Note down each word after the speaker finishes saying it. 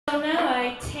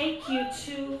take you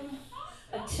to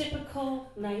a typical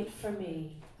night for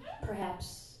me,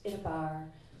 perhaps in a bar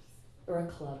or a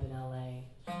club in LA.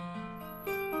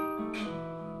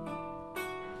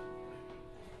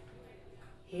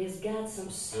 He's got some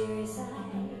serious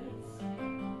eyes.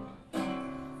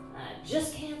 I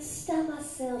just can't stop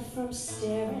myself from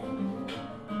staring.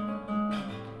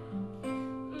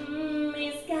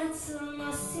 He's got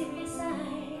some serious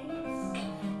eyes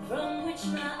from which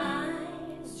my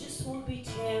eyes just won't be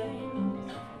tearing.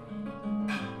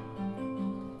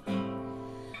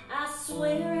 I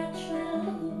swear I try to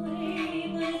look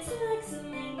away, but it's like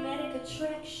some magnetic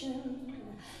attraction.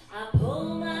 I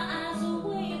pull my eyes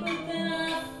away, but then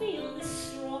I feel this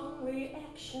strong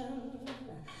reaction.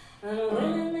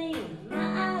 Unwillingly,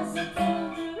 my eyes are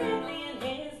pulled directly in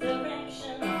his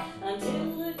direction,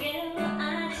 until again,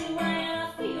 eye to eye, I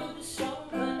feel this strong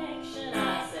connection. I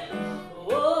said,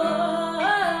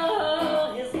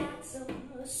 whoa, he's got some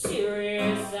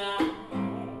serious eyes.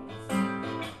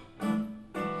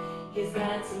 He's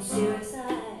got some serious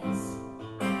eyes.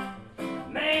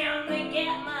 Man, they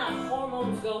get my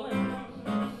hormones going.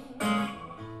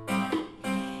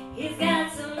 He's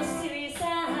got some serious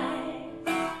eyes,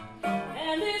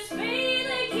 and this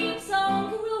feeling keeps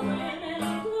on growing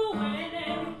and growing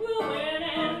and growing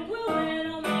and growing.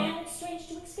 Oh man, it's strange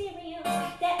to experience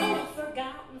that old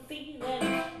forgotten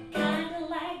feeling, kinda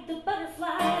like the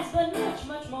butterflies, but much,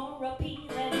 much more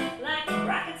appealing. Like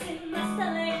rockets in my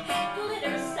stomach,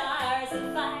 glitter stars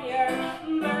and fire,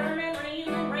 burning,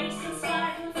 reeling, racing,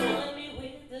 sparkling, filling me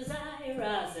with desire. I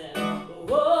said,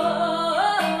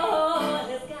 whoa,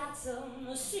 he's got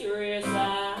some serious eyes.